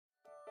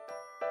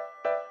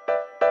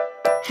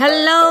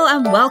Hello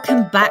and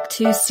welcome back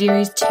to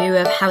series 2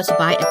 of How to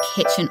Buy a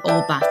Kitchen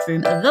or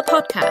Bathroom, the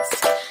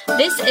podcast.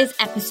 This is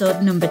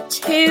episode number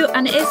 2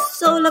 and it is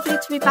so lovely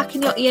to be back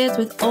in your ears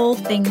with all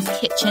things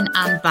kitchen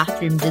and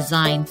bathroom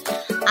design.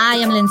 I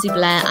am Lindsay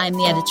Blair, I'm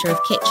the editor of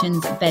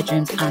Kitchens,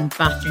 Bedrooms and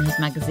Bathrooms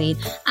magazine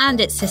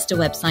and its sister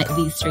website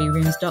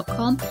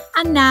these3rooms.com,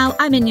 and now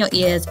I'm in your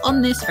ears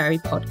on this very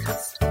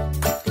podcast.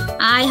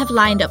 I have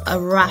lined up a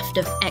raft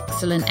of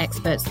excellent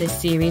experts this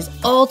series,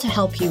 all to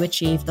help you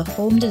achieve the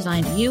home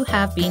design you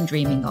have been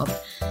dreaming of.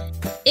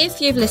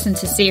 If you've listened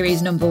to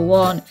series number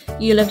 1,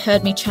 you'll have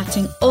heard me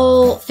chatting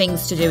all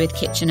things to do with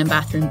kitchen and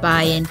bathroom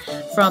buying,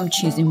 from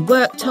choosing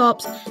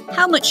worktops,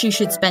 how much you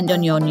should spend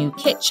on your new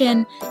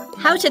kitchen,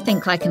 how to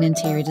think like an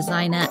interior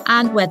designer,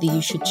 and whether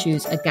you should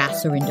choose a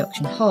gas or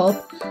induction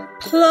hob,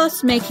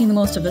 plus making the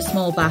most of a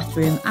small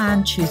bathroom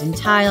and choosing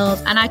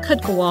tiles. And I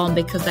could go on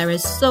because there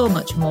is so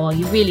much more.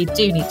 You really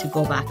do need to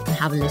go back and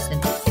have a listen.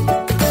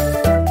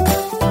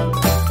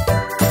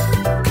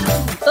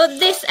 But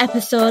this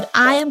episode,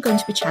 I am going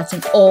to be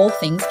chatting all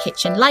things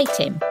kitchen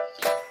lighting.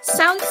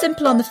 Sounds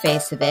simple on the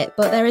face of it,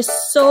 but there is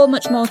so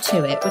much more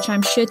to it, which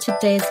I'm sure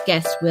today's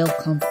guest will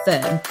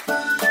confirm.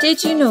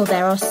 Did you know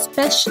there are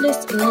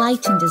specialist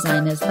lighting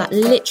designers that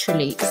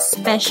literally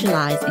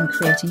specialise in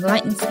creating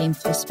lighting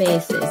schemes for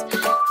spaces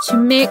to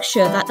make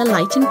sure that the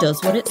lighting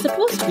does what it's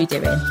supposed to be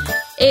doing?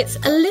 It's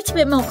a little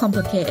bit more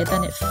complicated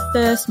than it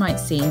first might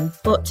seem,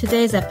 but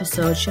today's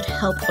episode should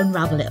help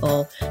unravel it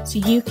all so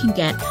you can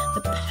get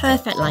the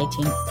perfect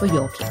lighting for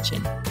your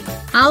kitchen.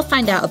 I'll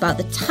find out about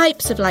the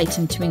types of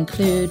lighting to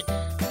include,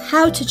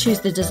 how to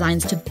choose the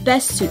designs to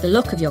best suit the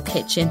look of your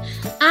kitchen,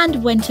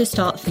 and when to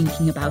start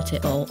thinking about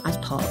it all as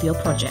part of your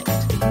project.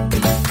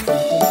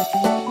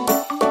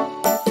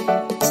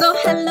 So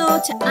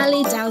hello to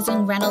Ali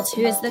Dowsing Reynolds,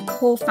 who is the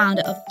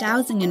co-founder of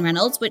Dowsing &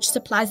 Reynolds, which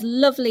supplies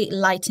lovely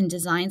lighting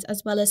designs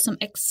as well as some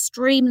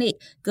extremely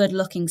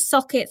good-looking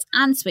sockets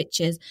and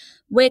switches,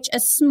 which,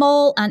 as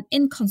small and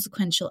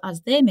inconsequential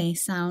as they may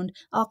sound,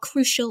 are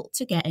crucial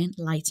to getting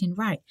lighting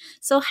right.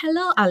 So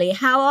hello, Ali,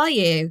 how are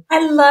you?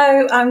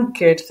 Hello, I'm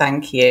good,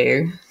 thank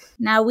you.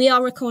 Now, we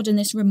are recording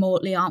this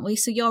remotely, aren't we?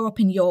 So you're up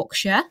in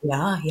Yorkshire.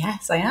 Yeah,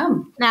 yes, I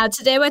am. Now,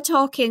 today we're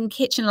talking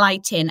kitchen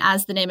lighting,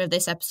 as the name of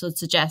this episode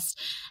suggests.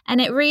 And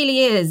it really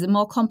is a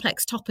more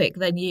complex topic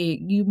than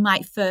you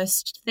might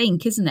first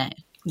think, isn't it?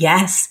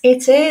 Yes,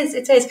 it is.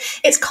 It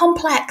is. It's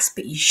complex,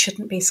 but you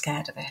shouldn't be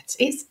scared of it.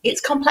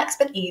 It's complex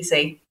but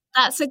easy.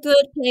 That's a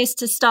good place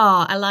to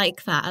start. I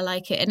like that. I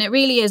like it. And it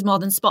really is more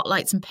than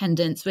spotlights and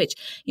pendants, which,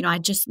 I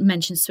just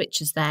mentioned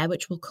switches there,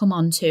 which we'll come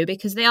on to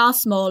because they are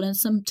small and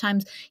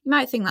sometimes you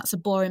might think that's a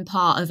boring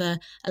part of a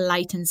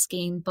lighting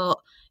scheme, but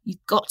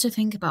you've got to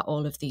think about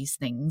all of these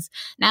things.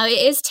 Now, it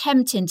is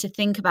tempting to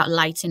think about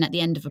lighting at the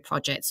end of a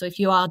project. So if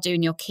you are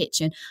doing your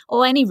kitchen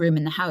or any room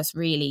in the house,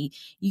 really,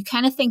 you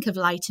kind of think of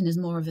lighting as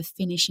more of a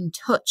finishing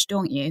touch,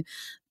 don't you?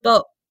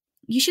 But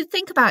you should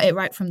think about it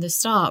right from the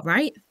start,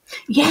 right?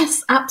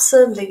 Yes,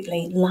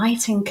 absolutely.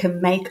 Lighting can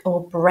make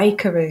or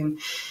break a room.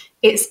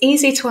 It's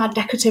easy to add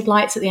decorative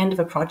lights at the end of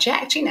a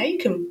project. You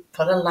can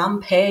put a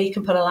lamp here, you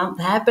can put a lamp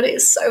there, but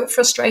it's so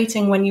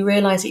frustrating when you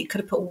realise that you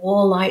could have put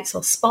wall lights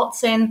or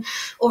spots in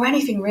or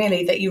anything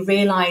really that you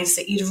realise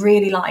that you'd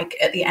really like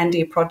at the end of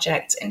your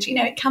project. And,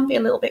 it can be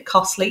a little bit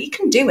costly. You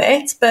can do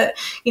it, but,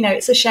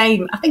 it's a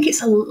shame. I think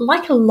it's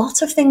like a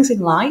lot of things in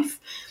life.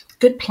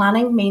 Good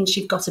planning means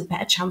you've got a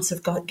better chance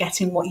of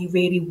getting what you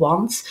really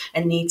want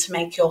and need to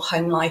make your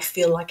home life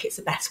feel like it's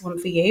a better one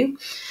for you.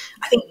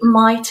 I think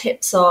my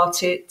tips are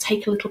to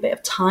take a little bit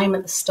of time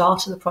at the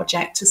start of the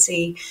project to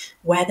see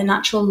where the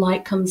natural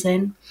light comes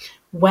in,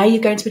 where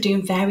you're going to be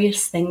doing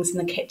various things in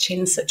the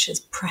kitchen, such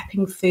as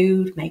prepping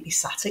food, maybe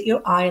sat at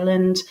your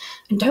island.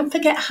 And don't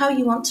forget how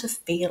you want to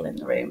feel in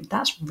the room.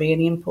 That's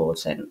really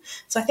important.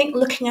 So I think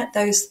looking at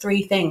those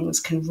 3 things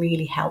can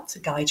really help to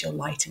guide your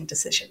lighting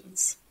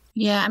decisions.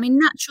 Yeah,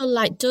 natural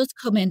light does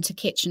come into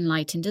kitchen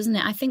lighting, doesn't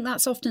it? I think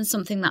that's often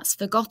something that's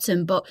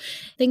forgotten, but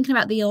thinking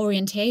about the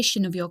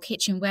orientation of your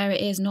kitchen, where it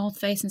is, north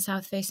facing,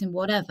 south facing,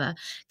 whatever,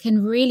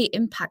 can really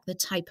impact the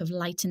type of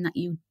lighting that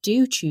you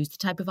do choose, the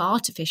type of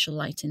artificial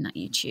lighting that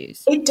you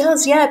choose. It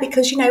does, yeah,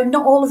 because,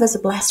 not all of us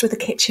are blessed with a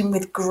kitchen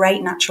with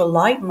great natural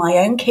light. My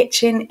own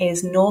kitchen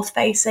is north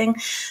facing,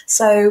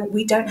 so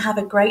we don't have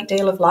a great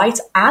deal of light,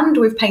 and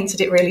we've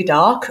painted it really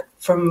dark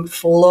from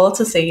floor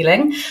to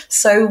ceiling.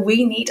 So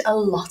we need a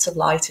lot of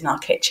light in our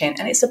kitchen,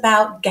 and it's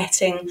about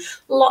getting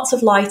lots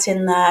of light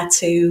in there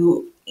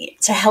to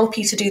help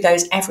you to do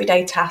those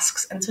everyday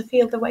tasks and to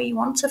feel the way you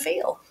want to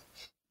feel.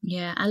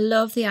 Yeah, I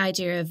love the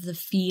idea of the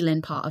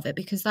feeling part of it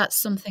because that's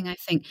something I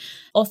think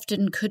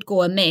often could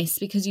go amiss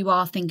because you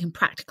are thinking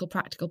practical,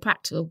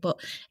 but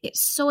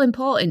it's so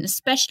important,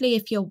 especially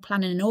if you're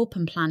planning an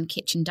open plan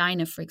kitchen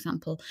diner, for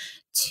example,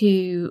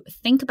 to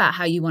think about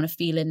how you want to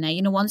feel in there.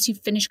 Once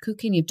you've finished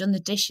cooking, you've done the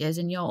dishes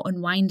and you're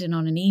unwinding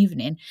on an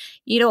evening,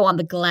 you don't want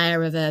the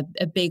glare of a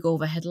big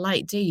overhead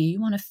light, do you?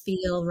 You want to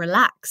feel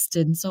relaxed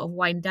and sort of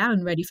wind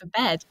down, ready for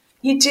bed.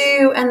 You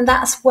do, and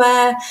that's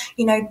where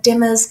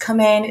dimmers come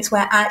in. It's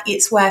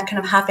where kind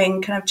of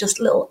having kind of just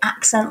little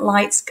accent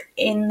lights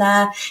in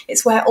there.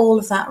 It's where all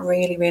of that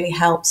really really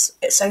helps.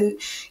 So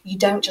you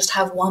don't just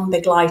have one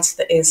big light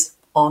that is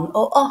on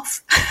or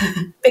off.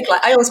 Big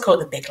light. I always call it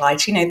the big light.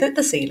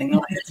 The ceiling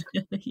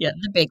light. Yeah,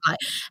 the big light.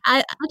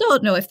 I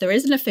don't know if there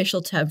is an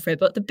official term for it,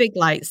 but the big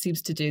light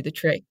seems to do the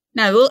trick.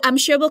 Now, I'm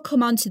sure we'll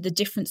come on to the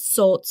different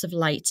sorts of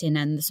lighting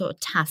and the sort of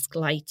task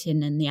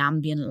lighting and the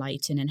ambient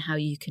lighting and how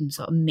you can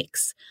sort of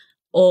mix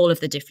all of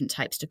the different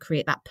types to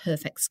create that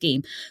perfect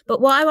scheme. But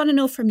what I want to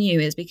know from you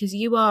is, because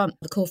you are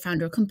the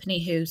co-founder of a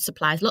company who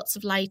supplies lots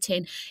of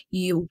lighting,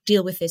 you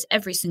deal with this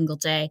every single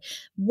day.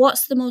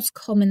 What's the most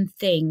common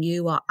thing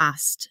you are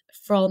asked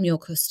from your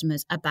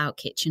customers about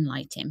kitchen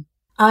lighting?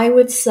 I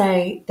would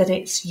say that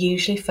it's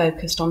usually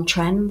focused on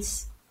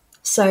trends.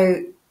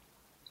 So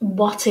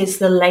what is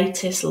the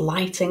latest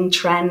lighting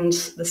trend,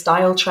 the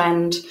style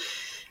trend?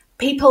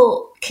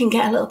 People can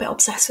get a little bit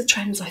obsessed with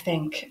trends, I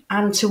think,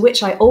 and to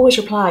which I always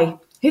reply,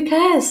 who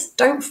cares?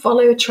 Don't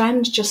follow a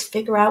trend, just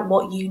figure out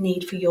what you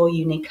need for your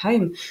unique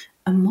home.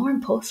 And more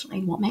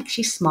importantly, what makes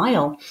you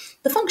smile.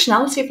 The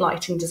functionality of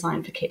lighting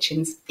design for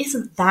kitchens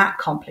isn't that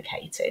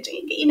complicated.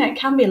 It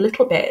can be a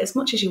little bit, as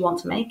much as you want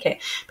to make it.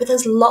 But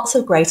there's lots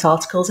of great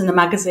articles in the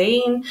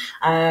magazine.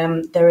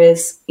 There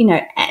is,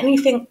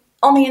 anything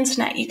on the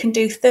internet. You can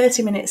do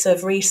 30 minutes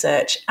of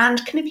research and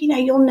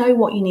you'll know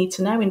what you need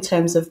to know in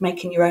terms of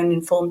making your own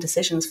informed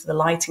decisions for the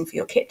lighting for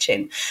your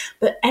kitchen.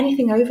 But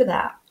anything over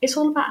that, it's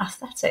all about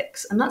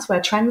aesthetics, and that's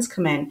where trends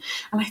come in.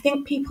 And I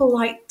think people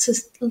like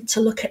to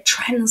look at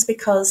trends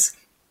because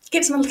it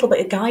gives them a little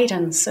bit of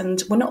guidance,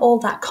 and we're not all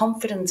that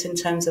confident in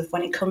terms of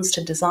when it comes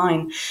to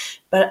design.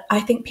 But I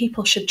think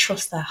people should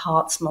trust their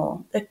hearts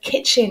more. The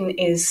kitchen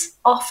is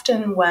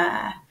often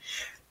where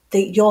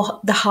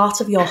the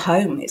heart of your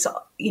home is.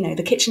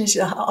 The kitchen is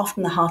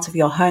often the heart of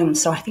your home.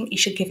 So I think you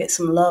should give it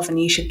some love,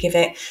 and you should give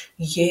it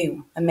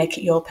you and make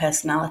it your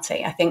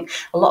personality. I think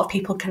a lot of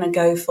people kind of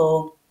go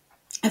for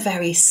a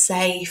very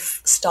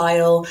safe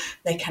style.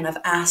 They kind of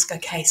ask,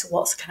 okay, so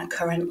what's the kind of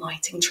current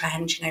lighting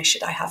trend?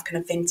 Should I have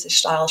kind of vintage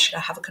style? Should I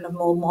have a kind of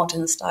more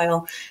modern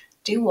style?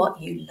 Do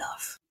what you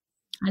love.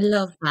 I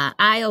love that.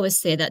 I always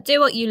say that. Do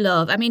what you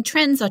love. I mean,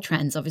 trends are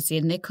trends, obviously,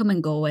 and they come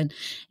and go, and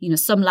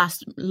some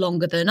last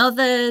longer than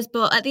others.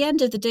 But at the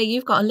end of the day,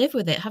 you've got to live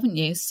with it, haven't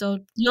you? So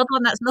you're the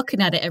one that's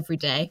looking at it every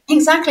day.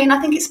 Exactly, and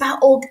I think it's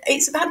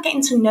about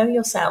getting to know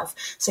yourself.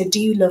 So, do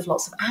you love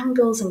lots of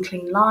angles and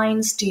clean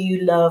lines? Do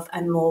you love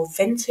a more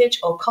vintage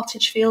or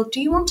cottage feel?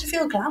 Do you want to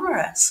feel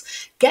glamorous?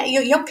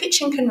 Your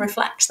kitchen can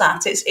reflect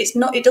that. It's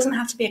not. It doesn't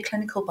have to be a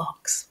clinical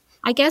box.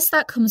 I guess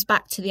that comes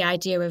back to the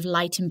idea of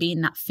lighting being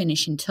that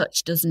finishing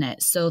touch, doesn't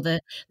it? So the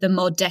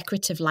more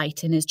decorative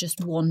lighting is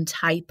just one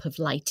type of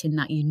lighting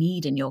that you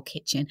need in your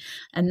kitchen.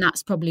 And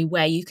that's probably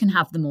where you can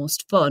have the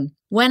most fun.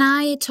 When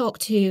I talk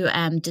to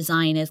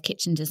designers,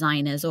 kitchen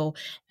designers, or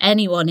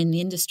anyone in the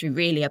industry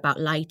really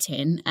about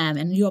lighting,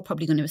 and you're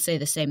probably going to say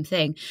the same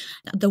thing,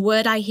 the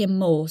word I hear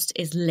most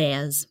is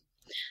layers.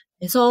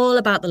 It's all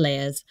about the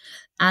layers.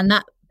 And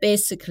that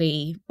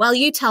basically, well,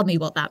 you tell me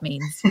what that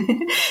means.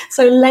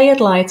 So layered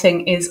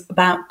lighting is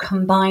about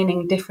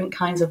combining different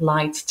kinds of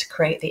light to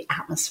create the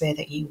atmosphere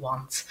that you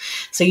want.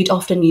 So you'd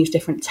often use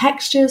different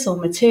textures or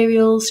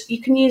materials.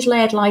 You can use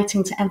layered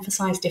lighting to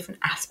emphasize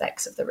different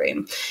aspects of the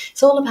room.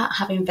 It's all about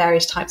having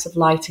various types of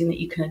lighting that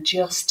you can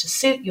adjust to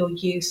suit your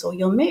use or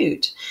your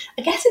mood.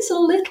 I guess it's a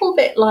little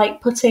bit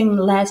like putting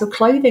layers of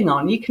clothing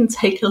on. You can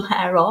take a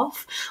layer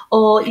off,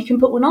 or you can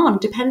put one on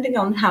depending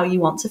on how you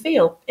want to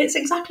feel. It's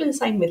exactly the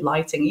same with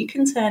lighting. You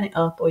can turn it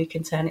up or you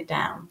can turn it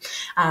down,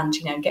 and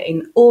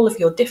getting all of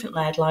your different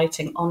layered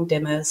lighting on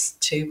dimmers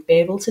to be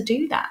able to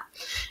do that.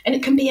 And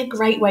it can be a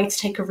great way to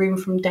take a room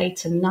from day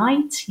to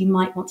night. You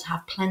might want to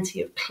have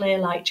plenty of clear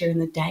light during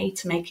the day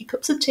to make your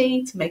cups of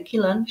tea, to make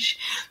your lunch,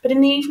 but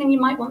in the evening you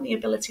might want the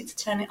ability to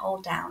turn it all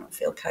down and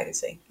feel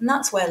cozy. And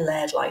that's where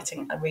layered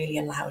lighting really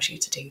allows you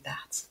to do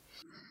that.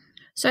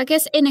 So I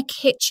guess in a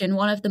kitchen,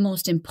 one of the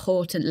most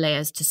important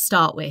layers to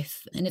start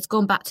with, and it's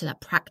going back to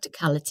that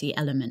practicality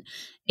element,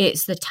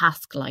 it's the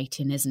task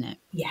lighting, isn't it?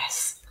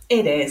 Yes,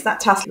 it is.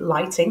 That task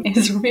lighting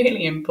is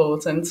really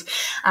important,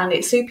 and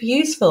it's super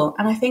useful.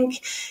 And I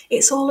think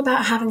it's all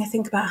about having a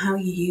think about how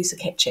you use a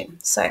kitchen.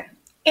 So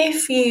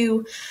if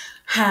you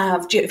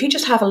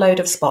just have a load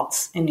of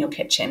spots in your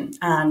kitchen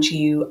and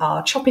you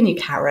are chopping your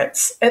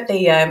carrots at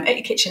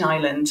your kitchen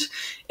island,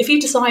 if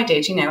you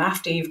decided,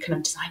 after you've kind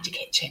of designed your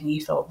kitchen,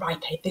 you thought, right,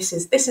 okay, this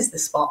is the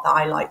spot that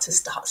I like to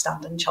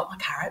stand and chop my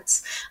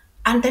carrots,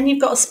 and then you've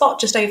got a spot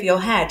just over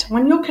your head,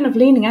 when you're kind of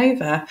leaning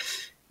over,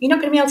 you're not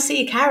going to be able to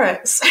see your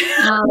carrots.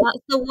 Oh,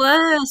 that's the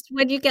worst.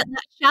 When you get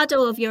that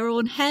shadow of your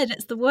own head,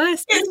 it's the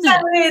worst, isn't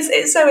it?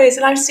 It so is.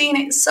 And I've seen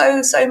it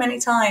so many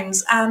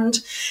times. And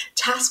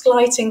task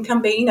lighting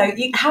can be,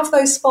 you have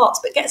those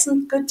spots, but get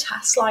some good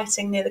task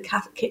lighting near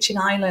the kitchen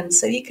island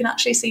so you can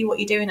actually see what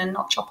you're doing and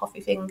not chop off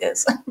your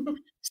fingers.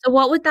 So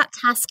what would that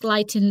task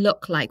lighting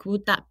look like?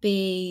 Would that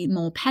be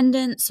more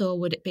pendants or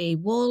would it be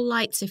wall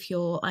lights if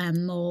you're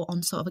more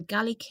on sort of a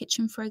galley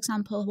kitchen, for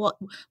example?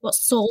 What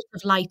sort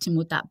of lighting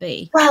would that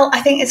be? Well,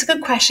 I think it's a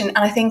good question, and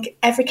I think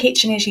every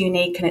kitchen is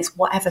unique and it's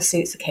whatever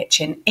suits the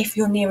kitchen. If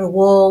you're near a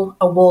wall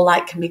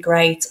light can be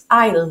great.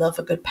 I love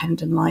a good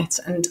pendant light,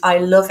 and I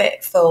love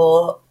it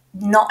for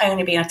not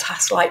only being a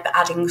task light, but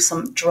adding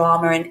some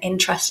drama and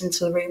interest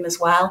into the room as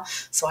well.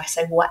 So I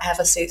say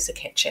whatever suits the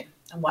kitchen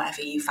and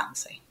whatever you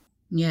fancy.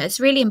 Yeah, it's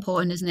really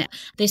important, isn't it?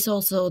 This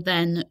also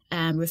then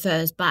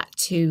refers back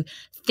to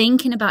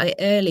thinking about it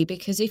early,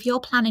 because if you're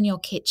planning your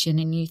kitchen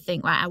and you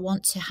think, right, I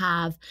want to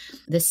have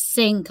the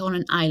sink on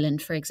an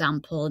island, for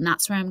example, and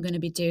that's where I'm going to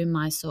be doing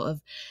my sort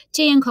of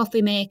tea and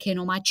coffee making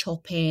or my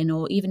chopping,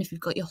 or even if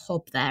you've got your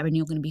hob there and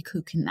you're going to be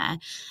cooking there,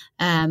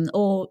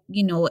 or,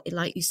 you know,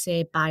 like you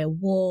say, by a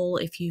wall,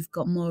 if you've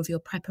got more of your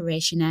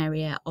preparation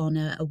area on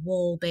a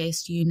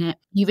wall-based unit,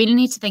 you really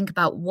need to think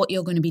about what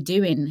you're going to be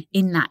doing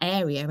in that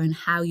area and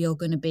how you're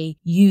going to be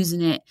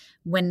using it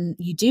when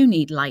you do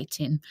need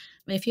lighting.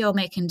 If you're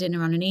making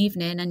dinner on an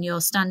evening and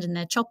you're standing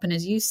there chopping,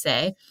 as you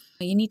say,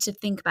 you need to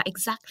think about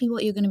exactly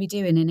what you're going to be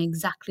doing in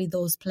exactly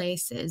those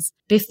places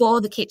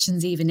before the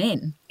kitchen's even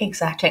in.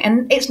 Exactly.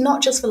 And it's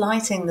not just for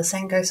lighting, the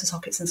same goes for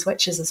sockets and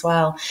switches as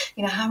well.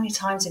 You know, how many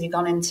times have you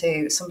gone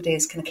into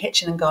somebody's kind of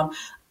kitchen and gone,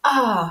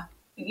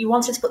 you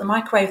wanted to put the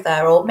microwave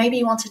there, or maybe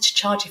you wanted to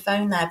charge your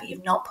phone there, but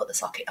you've not put the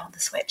socket on the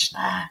switch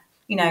there.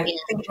 You know,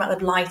 thinking about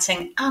the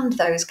lighting and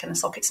those kind of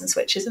sockets and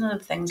switches and other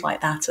things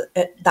like that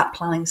at that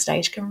planning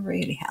stage can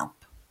really help.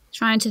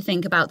 Trying to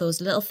think about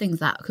those little things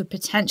that could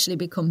potentially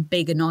become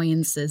big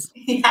annoyances.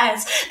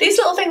 Yes, these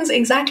little things,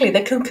 exactly,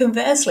 they can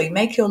conversely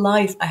make your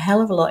life a hell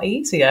of a lot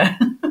easier.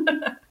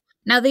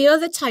 Now, the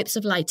other types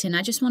of lighting,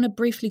 I just want to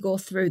briefly go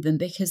through them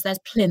because there's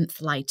plinth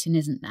lighting,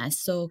 isn't there?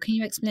 So can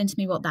you explain to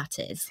me what that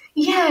is?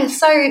 Yeah,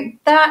 so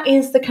that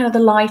is the kind of the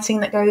lighting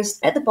that goes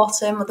at the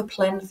bottom of the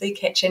plinth of the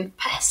kitchen.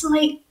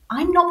 Personally,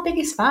 I'm not the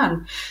biggest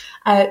fan.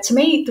 To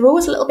me, they're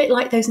always a little bit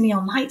like those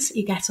neon lights that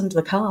you get under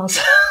the cars.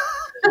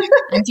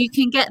 And you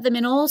can get them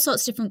in all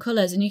sorts of different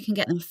colours, and you can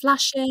get them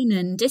flashing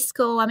and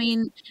disco. I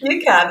mean, you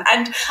can.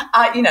 And,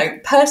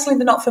 personally,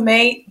 they're not for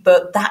me,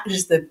 but that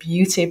is the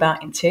beauty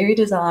about interior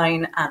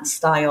design and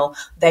style.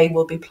 There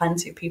will be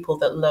plenty of people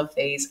that love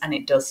these, and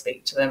it does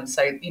speak to them.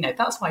 So,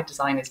 that's why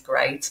design is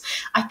great.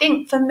 I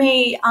think for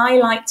me, I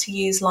like to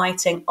use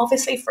lighting,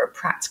 obviously for a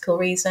practical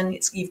reason.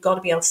 You've got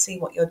to be able to see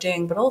what you're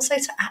doing, but also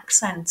to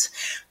accent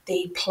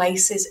the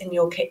places in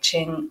your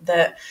kitchen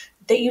that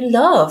you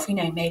love,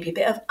 maybe a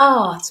bit of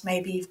art,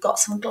 maybe you've got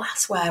some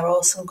glassware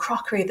or some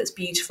crockery that's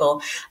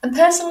beautiful. And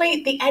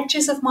personally, the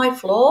edges of my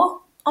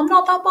floor, I'm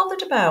not that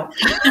bothered about.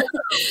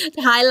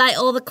 To highlight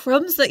all the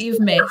crumbs that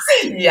you've missed.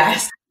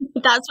 Yes.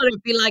 That's what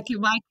it'd be like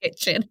in my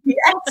kitchen.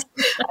 Yes,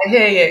 I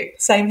hear you.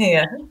 Same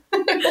here.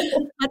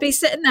 I'd be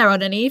sitting there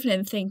on an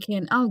evening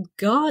thinking, oh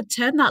God,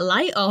 turn that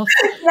light off.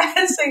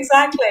 Yes,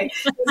 exactly.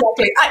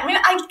 I mean,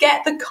 I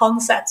get the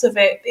concept of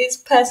it. It's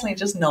personally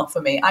just not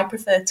for me. I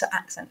prefer to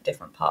accent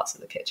different parts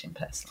of the kitchen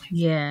personally.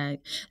 Yeah.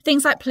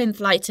 Things like plinth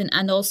lighting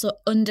and also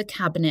under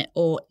cabinet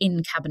or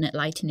in cabinet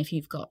lighting, if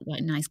you've got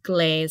like nice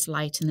glazed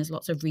lighting, there's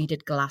lots of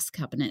reeded glass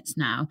cabinets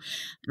now.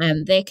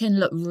 They can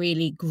look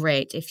really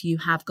great if you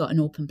have got an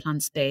open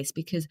plan space,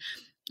 because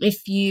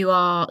if you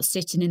are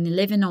sitting in the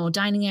living or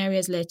dining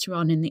areas later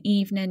on in the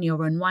evening,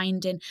 you're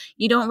unwinding,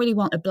 you don't really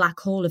want a black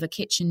hole of a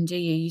kitchen, do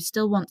you? You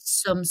still want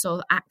some sort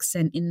of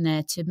accent in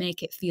there to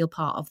make it feel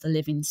part of the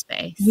living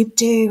space. You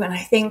do, and I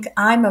think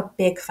I'm a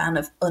big fan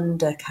of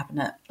under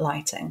cabinet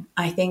lighting.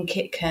 I think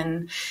it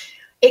can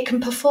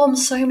perform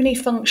so many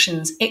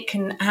functions. It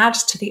can add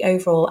to the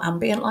overall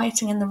ambient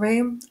lighting in the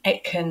room.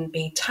 It can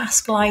be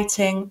task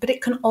lighting, but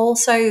it can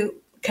also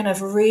kind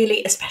of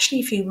really, especially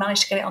if you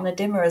manage to get it on a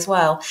dimmer as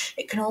well,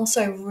 it can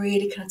also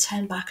really kind of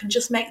turn back and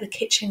just make the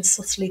kitchen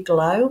subtly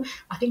glow.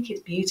 I think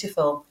it's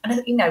beautiful.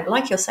 And,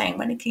 like you're saying,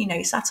 when,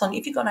 you sat on,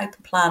 if you've got an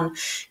open plan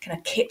kind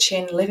of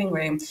kitchen, living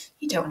room,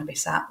 you don't want to be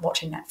sat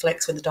watching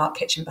Netflix with a dark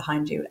kitchen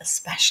behind you,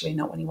 especially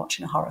not when you're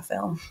watching a horror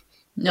film.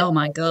 Oh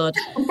my God.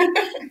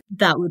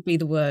 That would be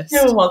the worst.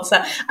 No one wants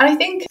that. And I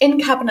think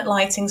in-cabinet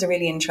lighting's a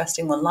really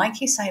interesting one. Like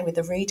you say, with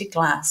the reeded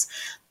glass,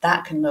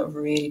 that can look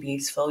really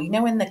beautiful.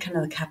 When the kind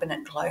of the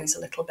cabinet glows a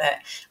little bit.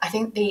 I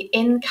think the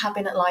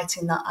in-cabinet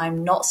lighting that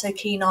I'm not so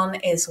keen on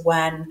is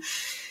when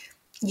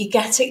you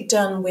get it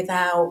done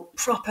without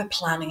proper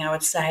planning, I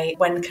would say,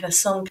 when kind of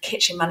some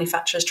kitchen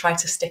manufacturers try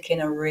to stick in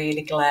a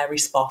really glary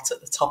spot at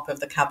the top of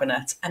the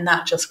cabinet, and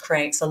that just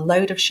creates a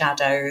load of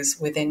shadows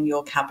within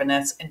your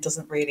cabinet and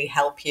doesn't really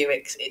help you.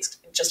 It's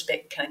just a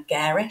bit kind of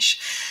garish.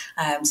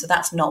 So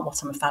that's not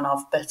what I'm a fan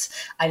of, but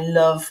I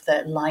love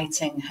that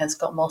lighting has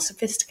got more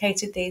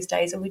sophisticated these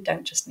days and we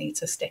don't just need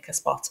to stick a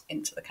spot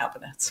into the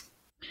cabinet.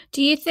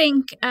 Do you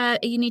think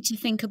you need to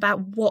think about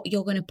what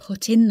you're going to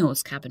put in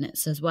those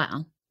cabinets as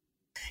well?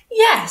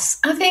 Yes,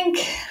 I think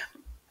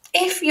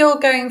if you're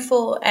going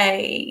for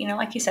a,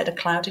 like you said, a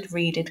clouded,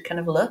 reeded kind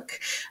of look,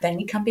 then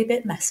you can be a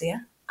bit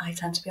messier. I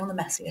tend to be on the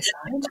messier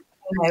side.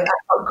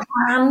 I've got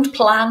grand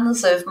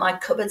plans of my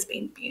cupboards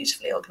being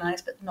beautifully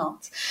organised, but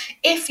not.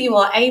 If you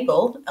are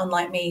able,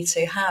 unlike me,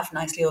 to have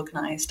nicely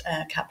organised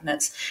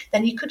cabinets,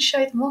 then you could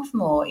show them off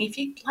more. If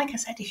you, like I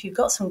said, if you've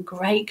got some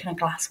great kind of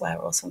glassware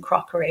or some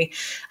crockery,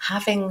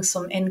 having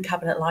some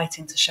in-cabinet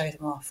lighting to show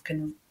them off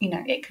can,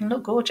 it can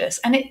look gorgeous,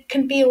 and it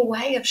can be a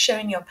way of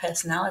showing your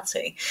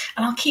personality.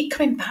 And I'll keep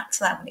coming back to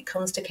that when it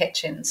comes to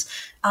kitchens.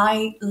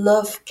 I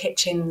love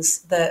kitchens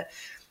that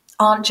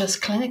aren't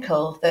just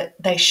clinical, that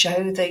they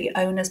show the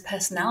owner's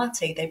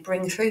personality. They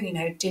bring through,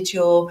 did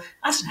your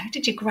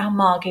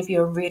grandma give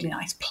you a really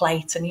nice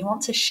plate and you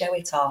want to show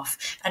it off?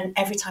 And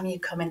every time you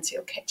come into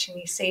your kitchen,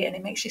 you see it and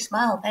it makes you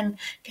smile. Then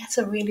get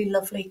a really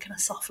lovely kind of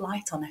soft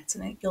light on it,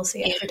 and you'll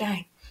see it every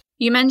day.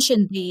 You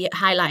mentioned the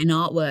highlighting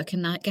artwork,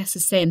 and I guess the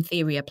same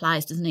theory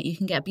applies, doesn't it? You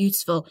can get a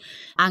beautiful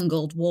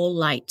angled wall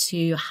light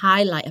to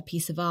highlight a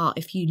piece of art.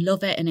 If you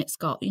love it and it's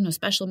got,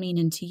 special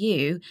meaning to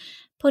you,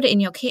 put it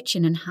in your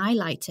kitchen and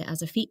highlight it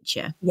as a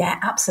feature. Yeah,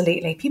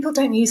 absolutely. People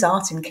don't use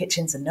art in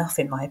kitchens enough,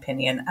 in my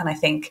opinion. And I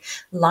think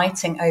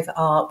lighting over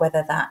art,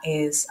 whether that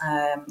is,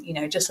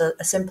 just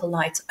a simple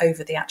light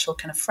over the actual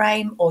kind of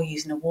frame or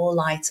using a wall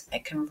light,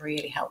 it can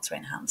really help to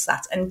enhance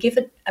that and give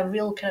it a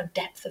real kind of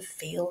depth of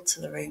feel to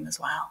the room as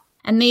well.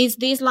 And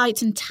these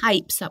lights and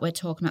types that we're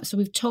talking about, so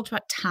we've talked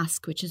about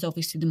task, which is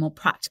obviously the more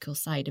practical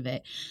side of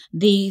it.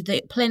 The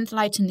plinth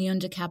light in the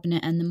under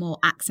cabinet and the more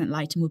accent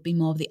lighting would be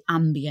more of the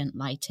ambient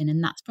lighting,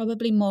 and that's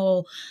probably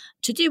more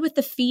to do with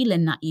the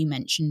feeling that you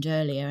mentioned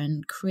earlier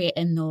and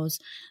creating those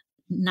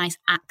nice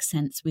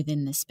accents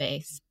within the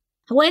space.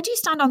 Where do you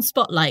stand on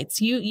spotlights?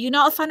 You're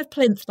not a fan of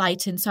plinth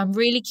lighting, so I'm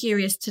really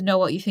curious to know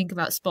what you think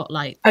about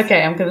spotlights.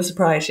 Okay, I'm going to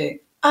surprise you.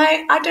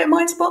 I don't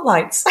mind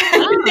spotlights.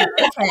 Oh,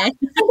 okay. I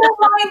don't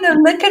mind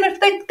them. They're kind of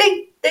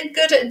they're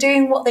good at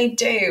doing what they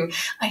do.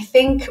 I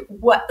think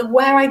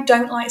where I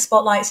don't like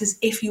spotlights is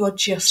if you are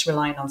just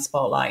relying on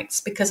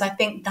spotlights, because I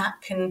think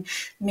that can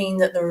mean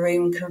that the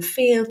room can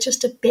feel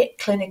just a bit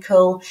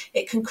clinical.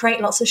 It can create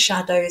lots of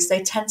shadows.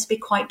 They tend to be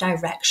quite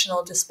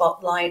directional, the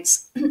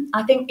spotlights.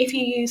 I think if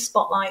you use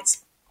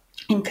spotlights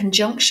in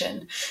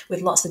conjunction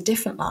with lots of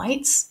different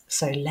lights,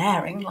 so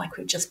layering like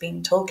we've just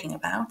been talking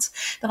about,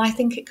 then I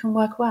think it can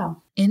work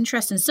well.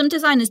 Interesting. Some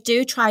designers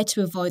do try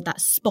to avoid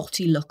that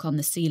spotty look on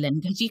the ceiling,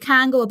 because you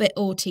can go a bit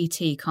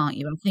OTT, can't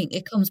you? I think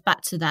it comes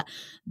back to that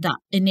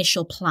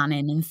initial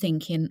planning and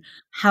thinking,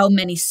 how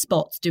many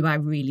spots do I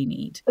really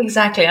need?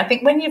 Exactly. I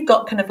think when you've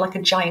got kind of like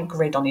a giant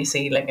grid on your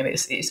ceiling and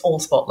it's all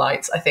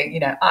spotlights, I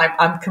think,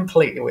 I'm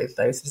completely with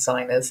those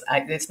designers.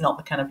 It's not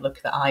the kind of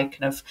look that I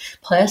kind of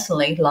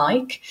personally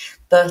like,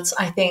 but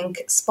I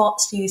think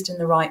spots used in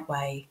the right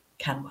way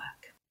can work.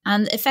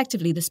 And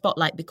effectively, the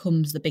spotlight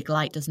becomes the big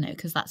light, doesn't it?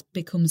 Because that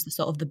becomes the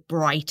sort of the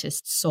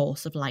brightest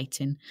source of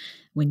lighting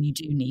when you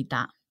do need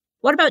that.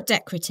 What about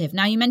decorative?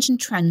 Now, you mentioned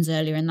trends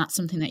earlier, and that's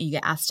something that you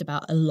get asked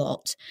about a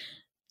lot.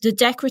 The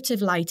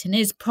decorative lighting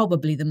is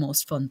probably the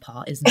most fun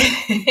part, isn't it?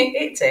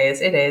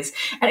 It is.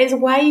 And it's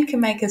where you can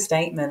make a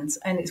statement,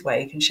 and it's where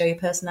you can show your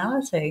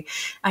personality.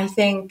 I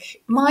think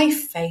my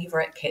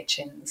favourite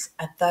kitchens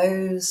are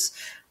those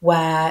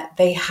where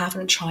they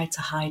haven't tried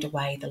to hide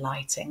away the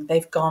lighting.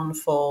 They've gone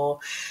for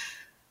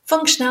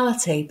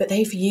functionality, but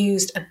they've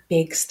used a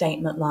big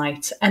statement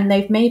light, and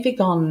they've maybe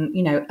gone,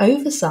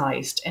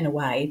 oversized in a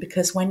way,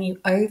 because when you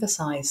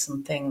oversize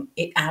something,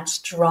 it adds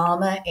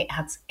drama, it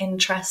adds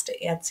interest,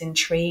 it adds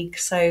intrigue.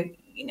 So,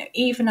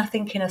 even I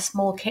think in a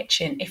small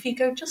kitchen, if you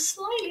go just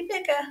slightly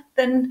bigger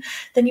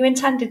than you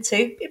intended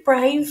to, be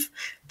brave,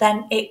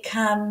 then it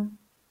can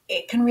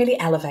really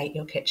elevate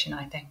your kitchen,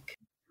 I think.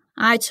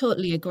 I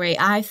totally agree.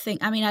 I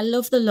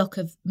love the look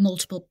of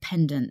multiple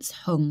pendants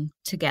hung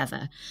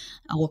together,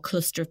 or a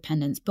cluster of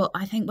pendants. But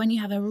I think when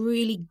you have a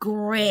really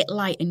great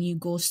light and you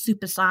go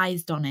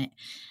supersized on it,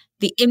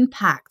 the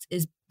impact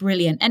is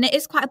brilliant. And it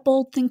is quite a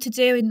bold thing to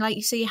do. And like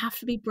you say, you have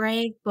to be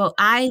brave. But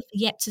I've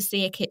yet to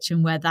see a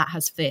kitchen where that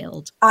has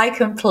failed. I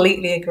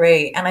completely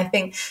agree. And I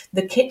think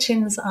the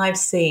kitchens I've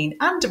seen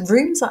and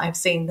rooms that I've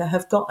seen that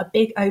have got a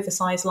big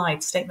oversized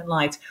light, statement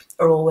light,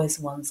 are always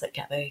the ones that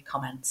get the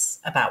comments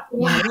about,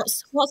 wow. Yeah,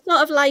 what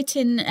sort of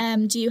lighting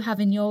do you have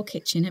in your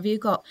kitchen? Have you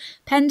got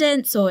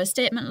pendants or a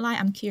statement light?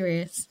 I'm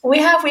curious.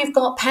 We've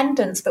got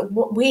pendants,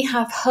 but we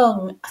have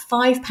hung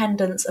 5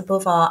 pendants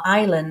above our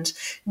island,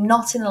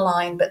 not in a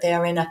line, but they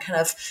are in a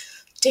kind of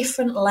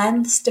different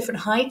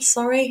heights,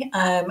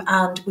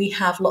 and we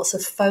have lots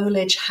of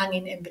foliage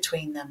hanging in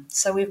between them.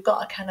 So we've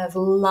got a kind of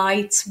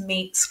light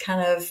meets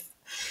kind of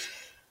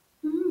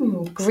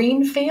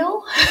green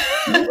feel.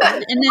 And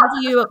then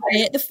do you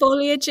update the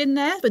foliage in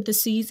there with the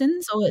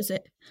seasons, or is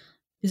it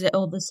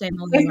all the same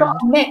all year round? We've got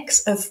a mix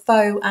of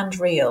faux and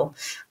real.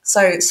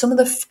 So some of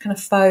the kind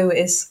of faux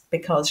is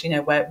because,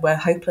 we're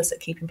hopeless at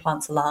keeping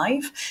plants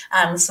alive,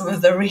 and some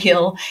of the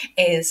real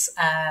is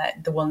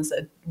the ones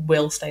that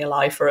will stay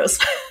alive for us.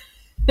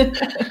 But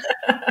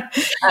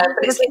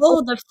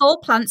the fall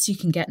plants you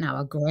can get now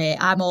are great.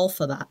 I'm all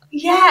for that.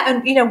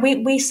 Yeah, and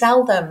we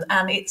sell them,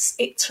 and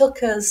it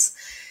took us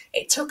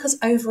It took us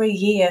over a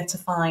year to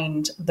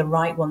find the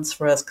right ones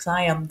for us because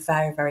I am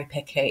very, very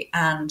picky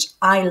and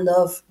I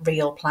love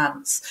real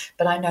plants,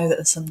 but I know that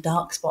there's some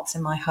dark spots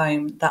in my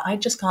home that I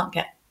just can't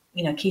get,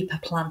 keep a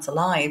plant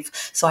alive.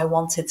 So I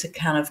wanted to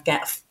kind of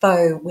get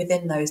faux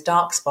within those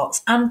dark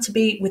spots and to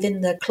be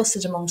within the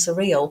clustered amongst the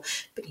real,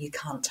 but you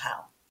can't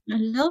tell. I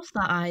love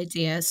that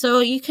idea. So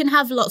you can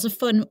have lots of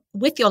fun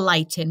with your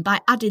lighting by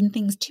adding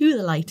things to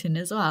the lighting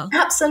as well.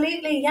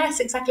 Absolutely, yes,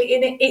 exactly.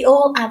 And it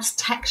all adds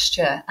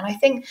texture. And I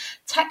think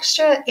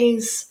texture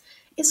is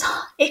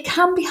it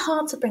can be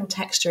hard to bring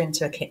texture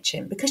into a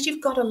kitchen because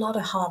you've got a lot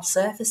of hard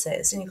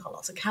surfaces and you've got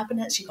lots of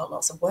cabinets, you've got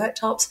lots of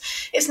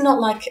worktops. It's not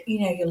like,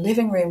 your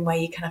living room where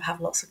you kind of have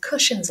lots of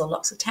cushions or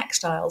lots of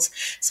textiles.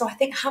 So I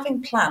think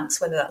having plants,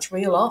 whether that's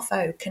real or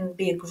faux, can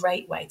be a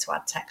great way to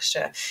add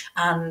texture.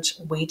 And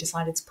we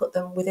decided to put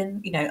them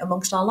within,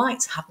 amongst our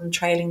lights, have them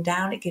trailing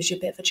down. It gives you a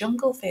bit of a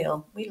jungle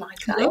feel. We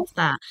like I that. love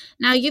that.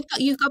 Now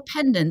you've got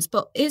pendants,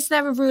 but is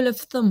there a rule of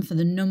thumb for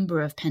the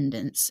number of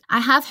pendants? I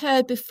have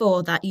heard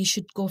before that you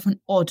should go for an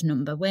odd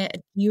number. Where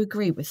do you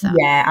agree with that?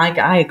 Yeah,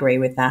 I agree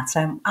with that.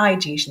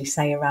 I'd usually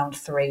say around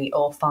 3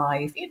 or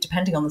 5,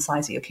 depending on the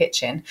size of your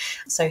kitchen.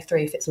 So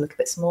 3 if it's a little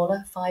bit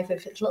smaller, 5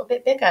 if it's a little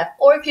bit bigger.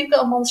 Or if you've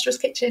got a monstrous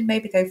kitchen,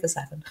 maybe go for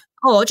 7.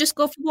 Or just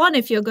go for one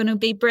if you're going to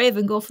be brave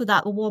and go for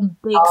that one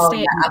big Oh,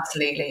 statement. yeah,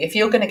 absolutely. If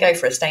you're going to go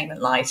for a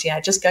statement light,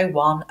 yeah, just go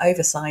one,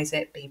 oversize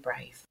it, be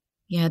brave.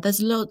 Yeah,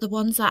 the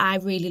ones that I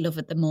really love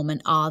at the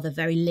moment are the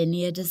very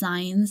linear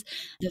designs.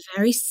 They're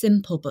very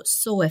simple but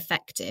so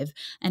effective,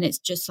 and it's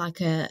just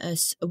like a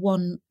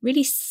one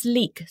really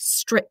sleek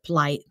strip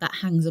light that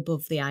hangs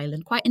above the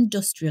island, quite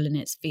industrial in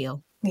its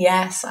feel.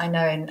 Yes, I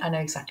know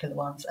exactly the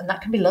ones, and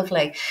that can be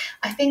lovely.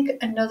 I think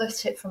another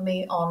tip from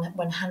me on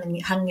when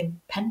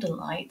hanging pendant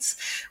lights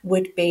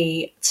would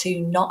be to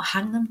not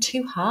hang them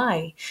too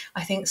high.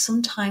 I think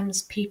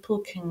sometimes people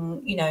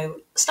can,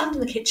 stand in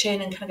the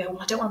kitchen and kind of go,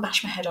 "Well, I don't want to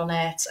bash my head on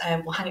it,"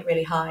 and we'll hang it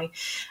really high.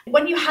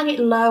 When you hang it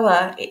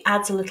lower, it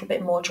adds a little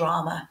bit more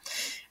drama.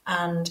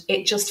 And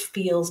it just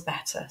feels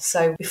better.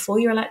 So before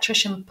your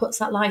electrician puts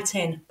that light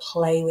in,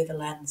 play with the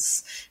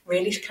lens.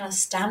 Really kind of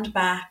stand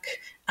back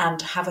and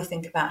have a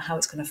think about how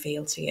it's going to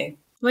feel to you.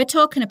 We're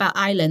talking about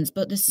islands,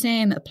 but the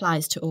same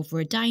applies to over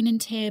a dining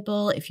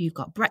table. If you've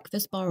got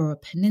breakfast bar or a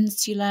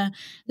peninsula,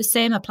 the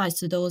same applies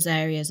to those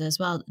areas as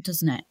well,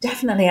 doesn't it?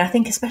 Definitely. I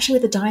think especially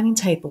with the dining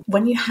table,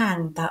 when you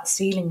hang that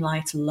ceiling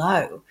light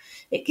low,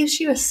 it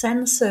gives you a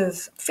sense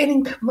of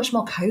feeling much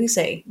more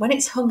cozy. When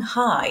it's hung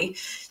high,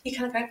 you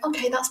kind of go,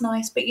 okay, that's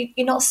nice, but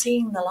you're not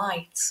seeing the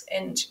light,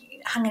 and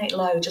hanging it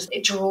low, just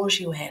it draws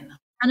you in.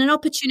 And an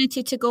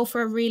opportunity to go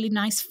for a really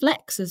nice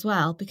flex as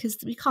well, because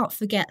we can't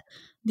forget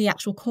the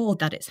actual cord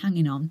that it's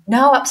hanging on.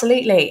 No,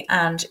 absolutely.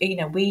 And,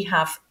 we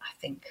have, I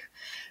think,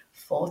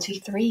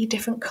 43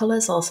 different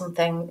colours or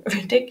something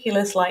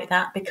ridiculous like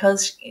that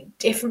because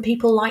different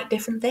people like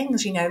different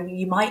things.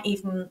 You might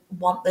even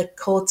want the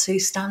cord to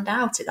stand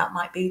out. That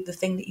might be the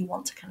thing that you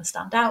want to kind of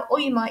stand out, or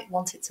you might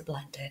want it to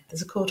blend in.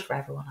 There's a cord for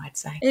everyone, I'd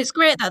say. It's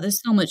great that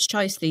there's so much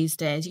choice these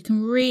days. You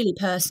can really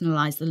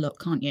personalise the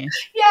look, can't you?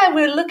 Yeah,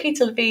 we're lucky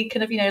to be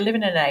kind of,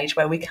 living in an age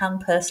where we can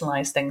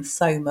personalise things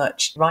so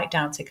much, right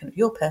down to kind of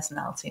your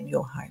personality in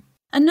your home.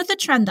 Another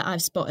trend that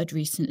I've spotted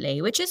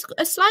recently, which is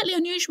a slightly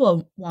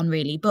unusual one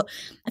really, but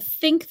I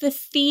think the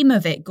theme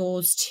of it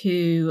goes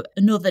to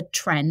another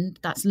trend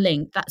that's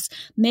linked, that's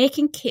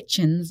making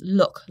kitchens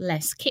look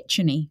less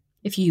kitcheny,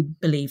 if you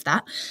believe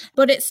that.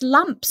 But it's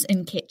lamps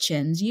in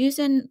kitchens,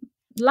 using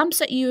lamps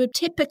that you would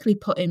typically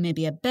put in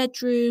maybe a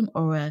bedroom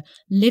or a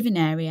living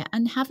area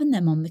and having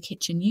them on the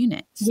kitchen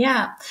units.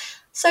 Yeah.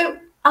 So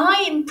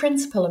I, in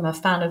principle, am a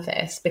fan of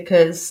this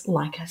because,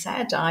 like I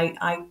said,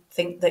 I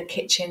think that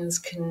kitchens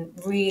can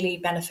really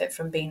benefit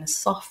from being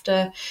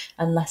softer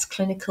and less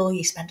clinical.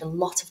 You spend a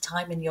lot of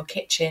time in your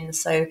kitchen,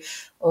 so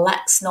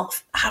let's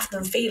not have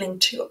them feeling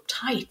too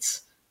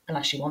uptight,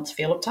 unless you want to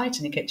feel uptight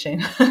in your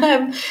kitchen.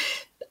 And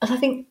I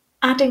think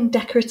adding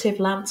decorative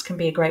lamps can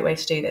be a great way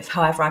to do this.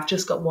 However, I've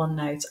just got one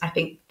note. I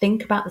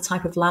think about the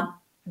type of lamp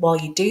while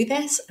you do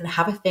this and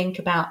have a think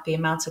about the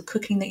amount of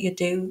cooking that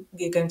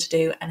you're going to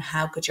do and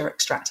how good your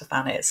extractor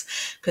fan is,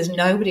 because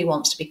nobody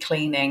wants to be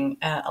cleaning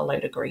a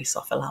load of grease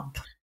off a lamp.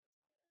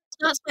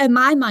 That's where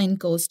my mind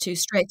goes to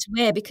straight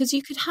away, because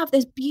you could have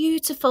this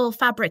beautiful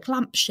fabric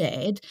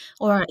lampshade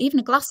or even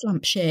a glass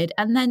lampshade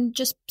and then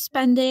just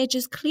spend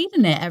ages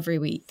cleaning it every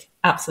week.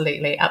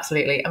 Absolutely,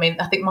 absolutely. I mean,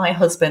 I think my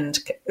husband,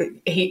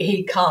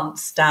 he can't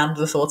stand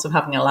the thought of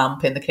having a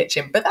lamp in the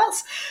kitchen, but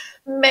that's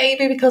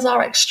maybe because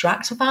our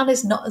extractor fan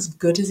is not as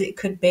good as it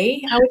could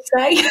be, I would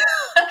say.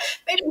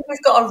 Maybe if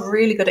we've got a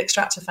really good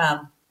extractor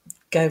fan,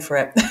 go for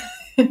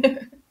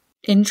it.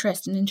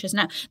 Interesting.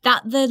 Now,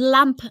 that the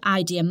lamp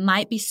idea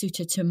might be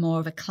suited to more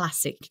of a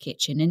classic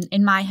kitchen.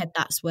 In my head,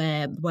 that's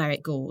where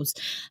it goes.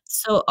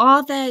 So,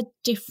 are there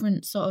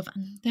different sort of?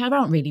 There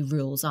aren't really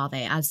rules, are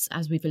they? As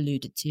we've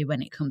alluded to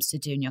when it comes to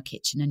doing your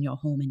kitchen and your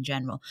home in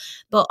general.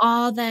 But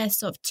are there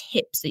sort of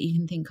tips that you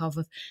can think of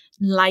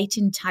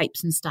lighting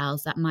types and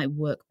styles that might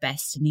work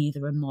best in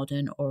either a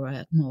modern or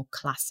a more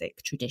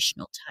classic,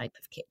 traditional type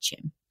of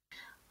kitchen?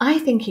 I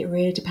think it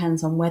really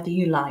depends on whether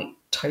you like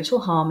total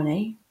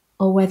harmony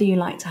or whether you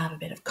like to have a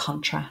bit of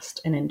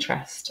contrast and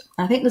interest.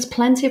 I think there's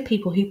plenty of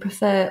people who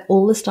prefer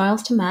all the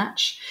styles to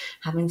match,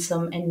 having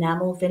some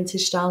enamel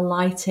vintage style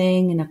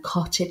lighting in a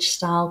cottage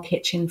style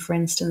kitchen, for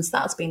instance.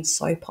 That's been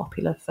so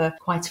popular for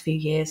quite a few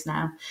years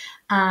now.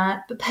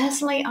 But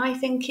personally, I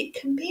think it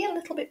can be a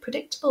little bit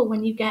predictable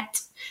when you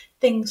get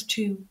things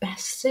to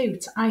best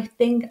suit. I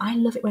think I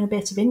love it when a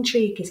bit of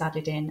intrigue is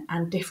added in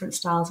and different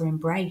styles are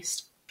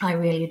embraced. I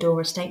really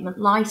adore a statement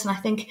light, and I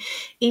think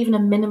even a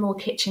minimal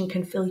kitchen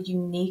can feel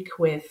unique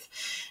with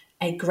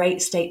a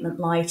great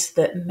statement light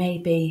that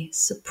maybe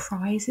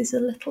surprises a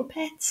little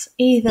bit,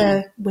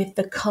 either with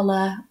the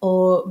colour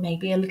or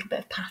maybe a little bit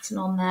of pattern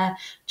on there,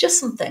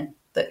 just something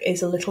that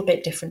is a little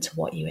bit different to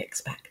what you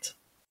expect.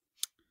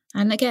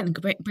 And again,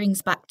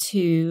 brings back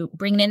to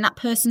bringing in that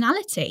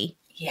personality.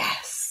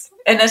 Yes.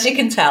 And as you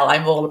can tell,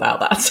 I'm all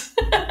about that.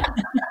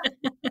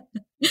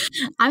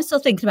 I'm still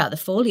thinking about the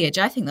foliage.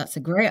 I think that's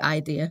a great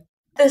idea.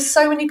 There's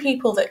so many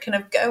people that kind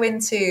of go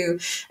into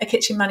a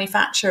kitchen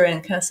manufacturer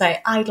and kind of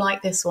say, I'd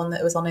like this one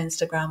that was on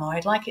Instagram, or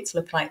I'd like it to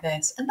look like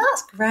this. And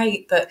that's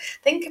great, but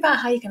think about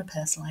how you're going to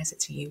personalise it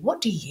to you.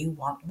 What do you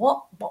want?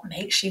 What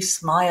makes you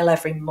smile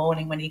every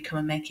morning when you come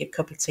and make your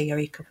cup of tea or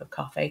your cup of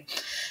coffee?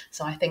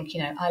 So I think,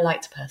 I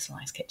like to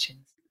personalise kitchens.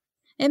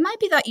 It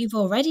might be that you've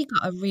already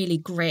got a really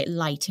great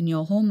light in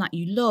your home that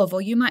you love,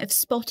 or you might have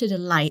spotted a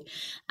light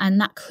and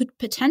that could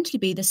potentially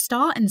be the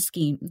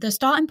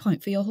starting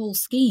point for your whole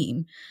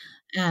scheme.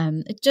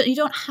 You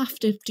don't have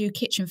to do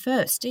kitchen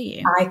first, do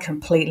you? I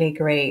completely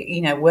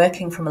agree.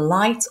 Working from a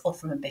light or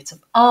from a bit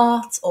of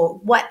art or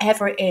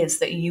whatever it is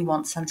that you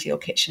want to center your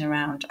kitchen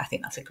around, I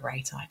think that's a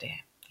great idea.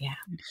 Yeah.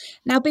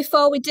 Now,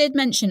 before we did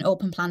mention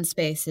open plan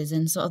spaces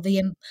and sort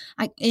of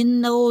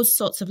in those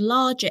sorts of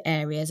larger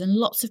areas, and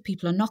lots of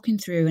people are knocking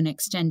through and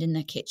extending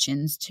their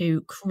kitchens to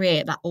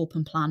create that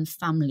open plan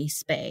family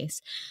space.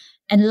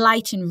 And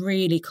lighting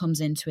really comes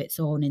into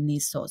its own in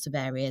these sorts of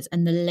areas.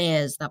 And the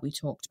layers that we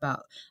talked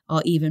about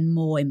are even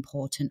more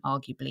important,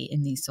 arguably,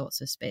 in these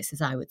sorts of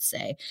spaces, I would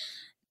say.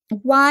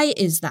 Why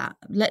is that?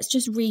 Let's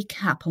just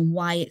recap on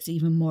why it's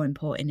even more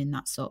important in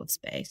that sort of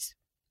space.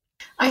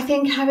 I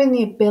think having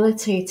the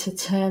ability to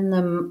turn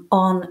them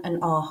on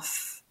and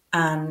off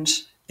and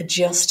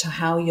adjust to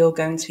how you're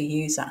going to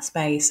use that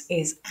space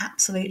is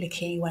absolutely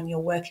key when you're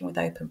working with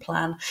open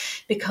plan,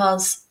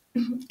 because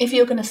if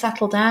you're going to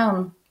settle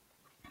down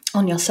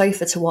on your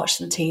sofa to watch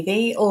some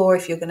TV, or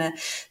if you're going to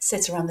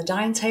sit around the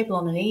dining table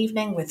on an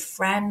evening with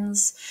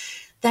friends,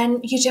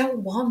 then you don't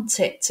want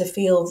it to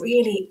feel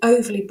really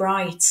overly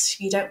bright.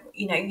 You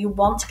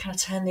want to kind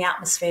of turn the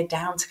atmosphere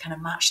down to kind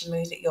of match the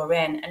mood that you're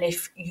in. And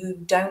if you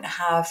don't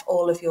have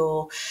all of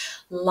your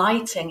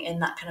lighting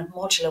in that kind of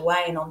modular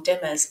way and on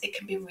dimmers, it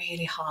can be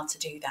really hard to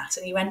do that.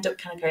 And you end up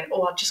kind of going,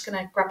 I'm just going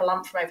to grab a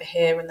lamp from over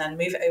here and then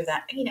move it over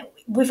there.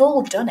 We've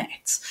all done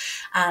it.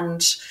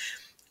 And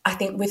I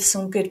think with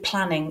some good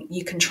planning,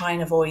 you can try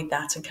and avoid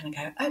that and kind of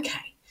go, okay,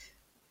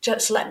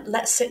 just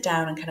let's sit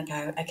down and kind of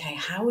go, okay,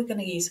 how are we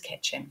going to use the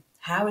kitchen?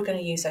 How are we going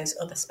to use those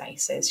other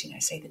spaces,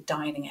 say the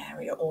dining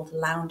area or the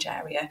lounge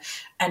area,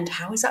 and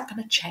how is that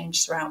going to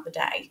change throughout the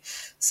day?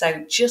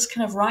 So just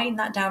kind of writing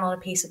that down on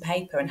a piece of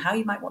paper and how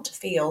you might want to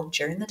feel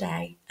during the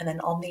day and then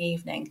on the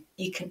evening,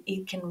 you can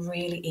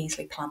really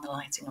easily plan the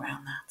lighting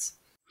around that.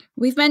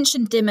 We've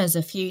mentioned dimmers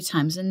a few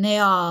times, and they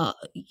are,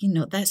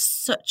 they're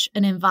such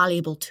an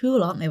invaluable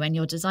tool, aren't they, when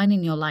you're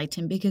designing your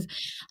lighting? Because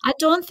I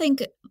don't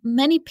think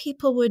many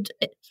people would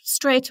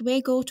straight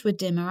away go to a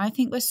dimmer. I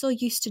think we're so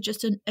used to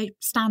just a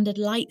standard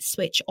light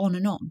switch on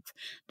and off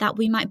that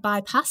we might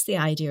bypass the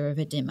idea of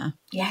a dimmer.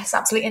 Yes,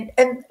 absolutely.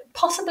 And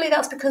possibly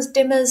that's because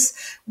dimmers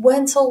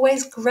weren't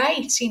always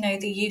great.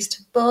 They used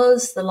to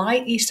buzz, the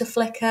light used to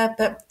flicker,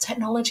 but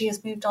technology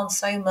has moved on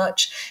so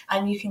much,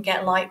 and you can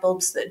get light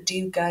bulbs that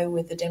do go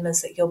with the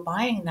dimmers that you're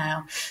buying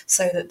now,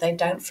 so that they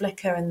don't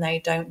flicker and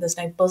there's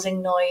no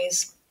buzzing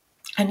noise,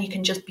 and you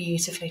can just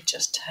beautifully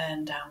just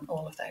turn down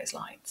all of those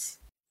lights.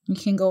 You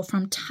can go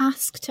from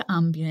task to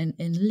ambient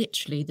in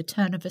literally the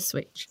turn of a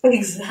switch.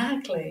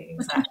 Exactly.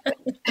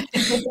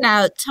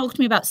 Now, talk to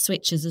me about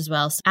switches as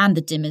well, and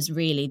the dimmers,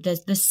 really.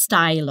 There's the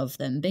style of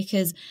them,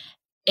 because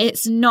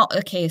it's not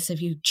a case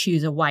of you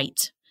choose a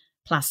white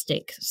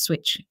plastic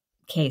switch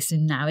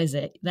casing now, is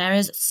it? There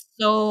is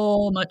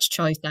so much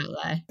choice out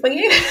there. For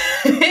you,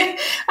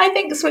 I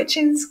think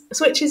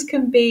switches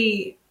can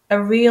be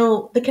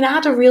they can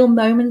add a real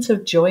moment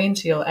of joy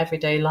into your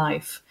everyday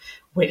life,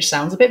 which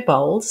sounds a bit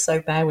bold,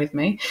 so bear with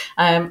me.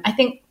 I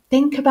think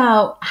Think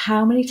about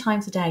how many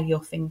times a day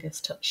your fingers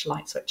touch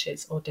light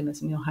switches or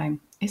dimmers in your home.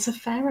 It's a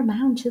fair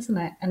amount, isn't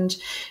it? And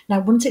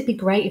now, wouldn't it be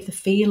great if the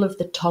feel of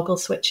the toggle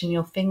switch in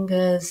your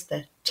fingers,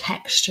 the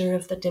texture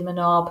of the dimmer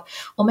knob,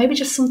 or maybe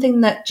just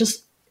something that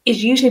just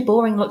is usually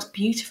boring looks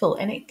beautiful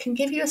and it can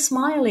give you a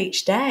smile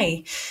each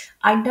day?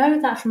 I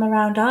know that from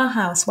around our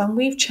house when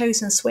we've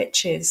chosen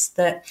switches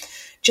that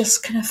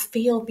just kind of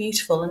feel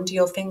beautiful under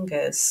your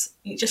fingers.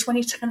 You just when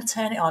you kind of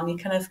turn it on,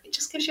 it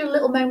just gives you a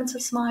little moment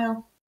of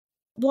smile.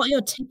 What are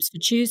your tips for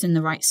choosing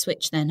the right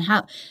switch then?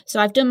 So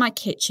I've done my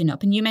kitchen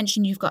up, and you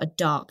mentioned you've got a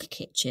dark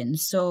kitchen.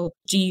 So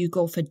do you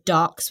go for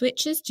dark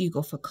switches? Do you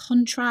go for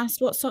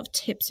contrast? What sort of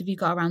tips have you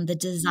got around the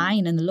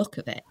design and the look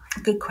of it?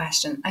 Good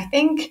question. I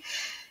think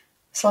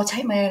so. I'll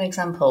take my own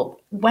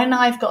example. When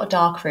I've got a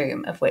dark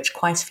room, of which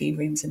quite a few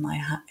rooms in my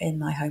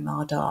home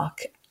are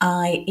dark,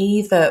 I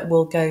either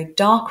will go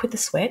dark with the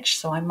switch,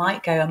 so I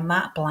might go a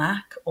matte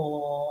black,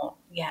 or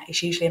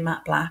it's usually a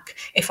matte black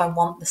if I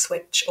want the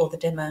switch or the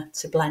dimmer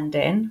to blend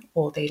in,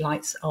 or the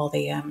lights or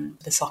the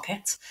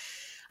socket.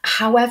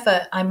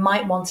 However, I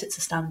might want it to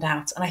stand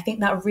out. And I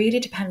think that really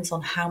depends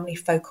on how many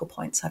focal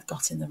points I've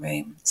got in the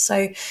room.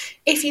 So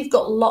if you've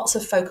got lots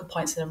of focal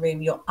points in the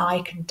room, your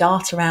eye can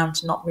dart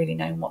around not really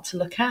knowing what to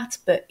look at.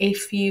 But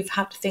if you've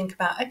had to think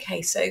about,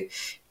 okay, so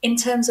in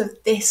terms of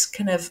this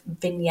kind of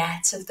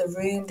vignette of the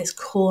room, this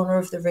corner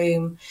of the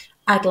room,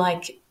 I'd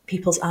like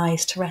people's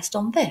eyes to rest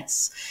on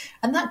this.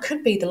 And that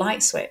could be the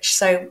light switch.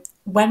 So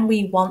when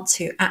we want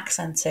to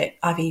accent it,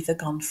 I've either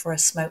gone for a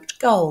smoked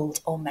gold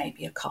or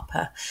maybe a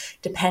copper,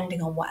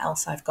 depending on what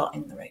else I've got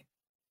in the room.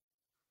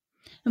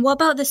 And what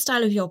about the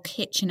style of your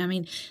kitchen? I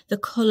mean, the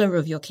colour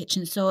of your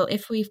kitchen. So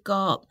if we've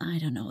got, I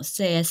don't know,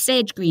 say a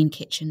sage green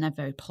kitchen, they're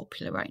very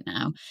popular right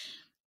now.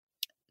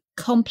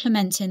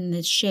 Complementing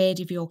the shade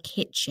of your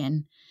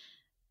kitchen,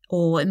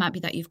 or it might be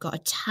that you've got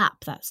a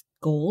tap that's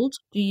gold.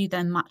 Do you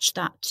then match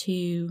that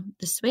to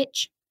the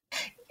switch?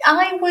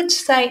 I would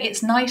say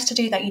it's nice to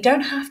do that. You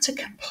don't have to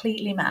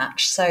completely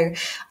match. So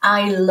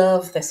I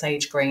love the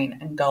sage green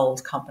and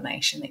gold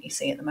combination that you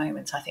see at the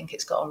moment. I think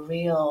it's got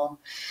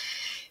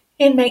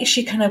it makes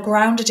you kind of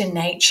grounded in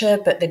nature,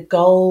 but the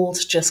gold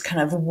just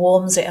kind of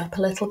warms it up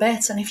a little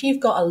bit. And if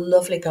you've got a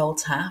lovely gold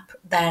tap,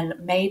 then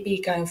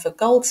maybe going for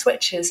gold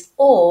switches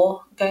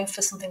or going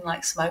for something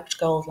like smoked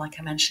gold, like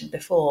I mentioned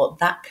before,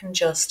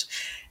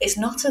 it's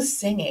not as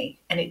zingy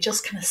and it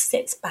just kind of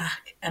sits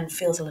back and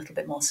feels a little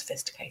bit more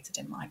sophisticated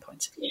in my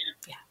point of view.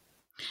 Yeah.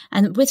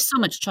 And with so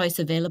much choice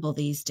available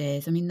these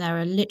days, I mean, there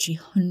are literally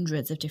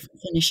hundreds of different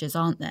finishes,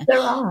 aren't there? There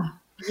are.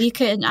 You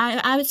can,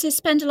 I would say,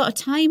 spend a lot of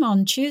time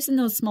on choosing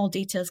those small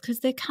details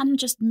because they can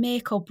just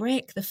make or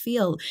break the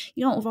feel.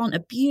 You don't want a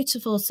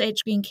beautiful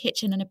sage green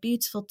kitchen and a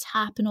beautiful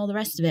tap and all the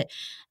rest of it,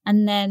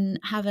 and then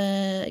have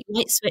a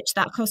light switch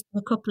that costs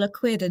a couple of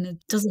quid and it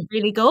doesn't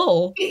really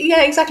go.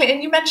 Yeah, exactly.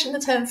 And you mentioned the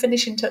term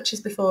finishing touches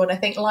before, and I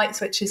think light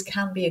switches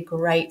can be a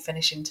great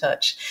finishing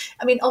touch.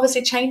 I mean,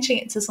 obviously, changing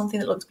it to something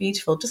that looks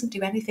beautiful doesn't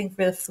do anything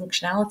for the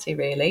functionality,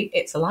 really.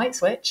 It's a light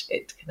switch.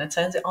 It kind of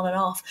turns it on and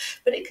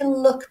off, but it can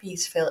look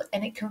beautiful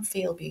and it can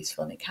feel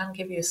beautiful and it can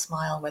give you a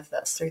smile, whether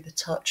that's through the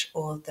touch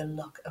or the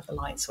look of the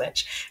light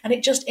switch. And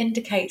it just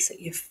indicates that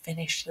you've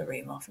finished the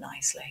room off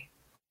nicely.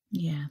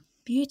 Yeah.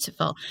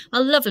 Beautiful.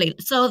 Well, lovely.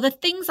 So the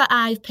things that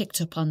I've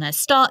picked up on there: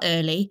 start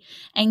early,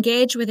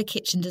 engage with a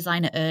kitchen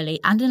designer early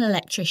and an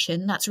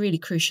electrician. That's really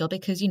crucial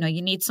because, you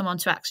need someone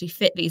to actually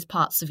fit these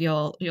parts of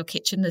your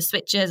kitchen, the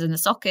switches and the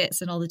sockets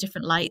and all the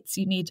different lights.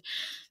 You need,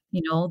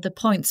 the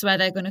points where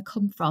they're going to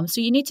come from. So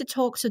you need to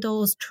talk to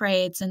those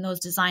trades and those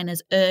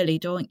designers early,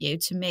 don't you,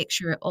 to make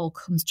sure it all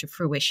comes to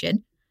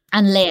fruition.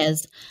 And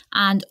layers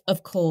and,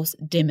 of course,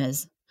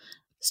 dimmers.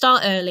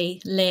 Start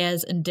early,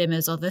 layers and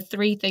dimmers are the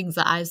three things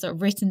that I've sort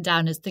of written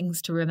down as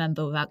things to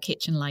remember about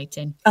kitchen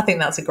lighting. I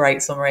think that's a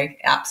great summary.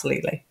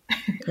 Absolutely.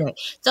 Great.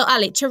 So,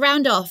 Ali, to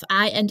round off,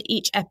 I end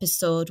each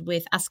episode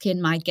with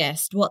asking my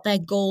guest what their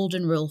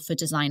golden rule for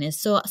design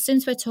is. So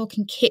since we're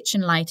talking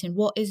kitchen lighting,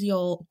 what is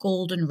your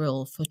golden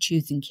rule for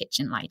choosing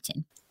kitchen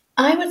lighting?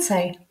 I would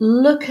say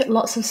look at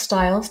lots of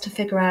styles to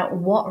figure out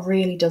what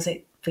really does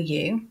it for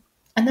you,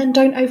 and then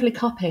don't overly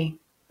copy.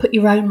 Put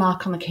your own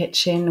mark on the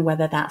kitchen,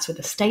 whether that's with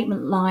a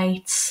statement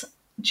light.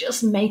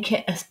 Just make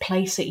it a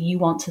place that you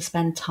want to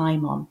spend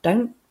time on.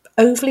 Don't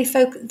overly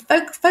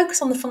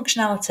focus on the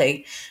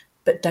functionality,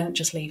 but don't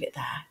just leave it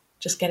there.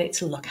 Just get it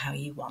to look how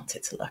you want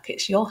it to look.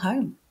 It's your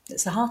home.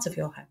 It's the heart of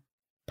your home.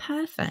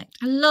 Perfect.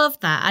 I love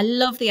that. I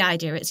love the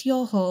idea. It's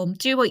your home.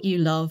 Do what you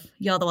love.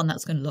 You're the one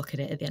that's going to look at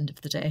it at the end of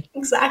the day.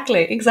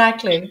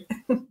 Exactly.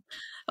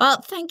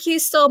 Well, thank you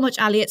so much,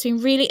 Ali. It's been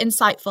really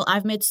insightful.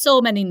 I've made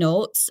so many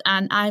notes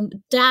and I'm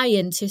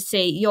dying to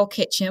see your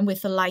kitchen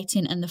with the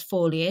lighting and the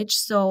foliage.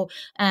 So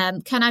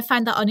can I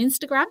find that on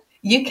Instagram?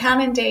 You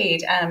can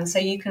indeed. So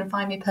you can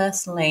find me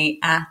personally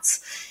at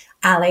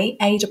Ali,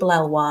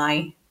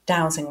 A-L-L-Y,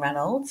 Dowsing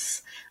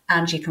Reynolds.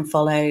 And you can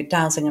follow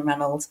Dowsing and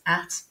Reynolds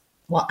at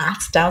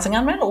Dowsing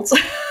and Reynolds.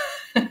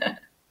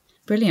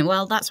 Brilliant.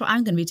 Well, that's what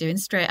I'm going to be doing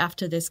straight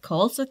after this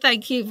call. So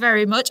thank you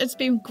very much. It's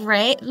been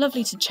great.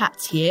 Lovely to chat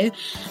to you.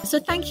 So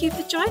thank you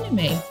for joining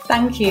me.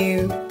 Thank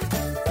you.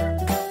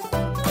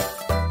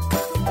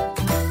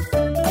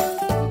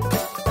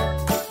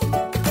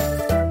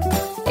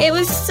 It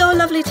was so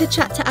lovely to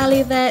chat to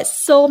Ali there.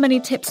 So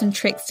many tips and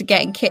tricks to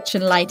getting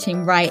kitchen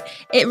lighting right.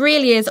 It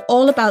really is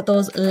all about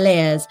those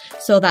layers.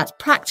 So that's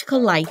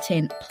practical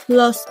lighting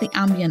plus the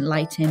ambient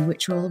lighting,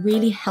 which will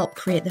really help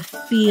create the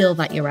feel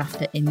that you're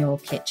after in your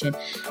kitchen.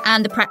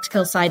 And the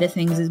practical side of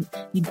things is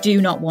you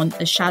do not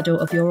want a shadow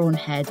of your own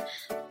head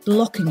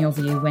blocking your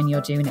view when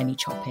you're doing any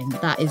chopping.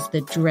 That is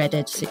the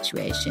dreaded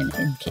situation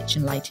in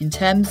kitchen lighting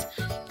terms.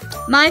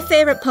 My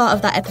favourite part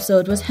of that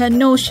episode was her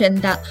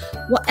notion that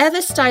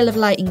whatever style of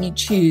lighting you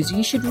choose,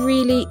 you should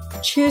really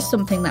choose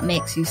something that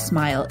makes you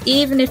smile,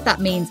 even if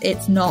that means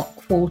it's not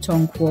quote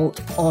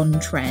unquote on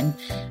trend.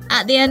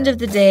 At the end of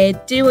the day,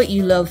 do what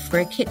you love for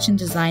a kitchen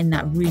design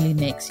that really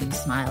makes you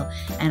smile.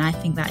 And I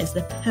think that is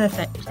the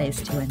perfect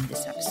place to end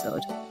this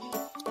episode.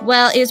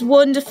 Well, it's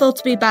wonderful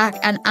to be back,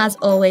 and as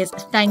always,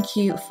 thank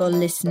you for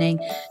listening.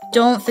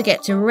 Don't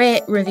forget to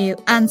rate, review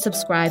and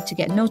subscribe to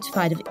get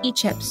notified of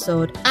each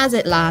episode as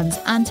it lands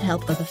and to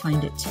help others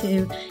find it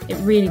too. It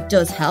really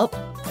does help.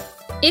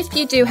 If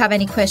you do have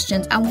any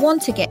questions and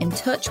want to get in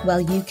touch, well,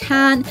 you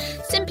can.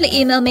 Simply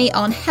email me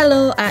on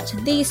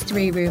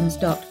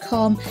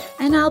hello@these3rooms.com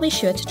and I'll be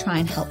sure to try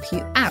and help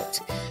you out.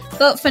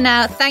 But for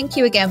now, thank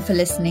you again for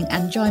listening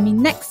and join me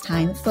next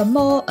time for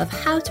more of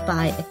How to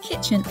Buy a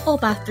Kitchen or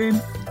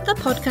Bathroom, the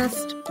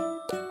podcast.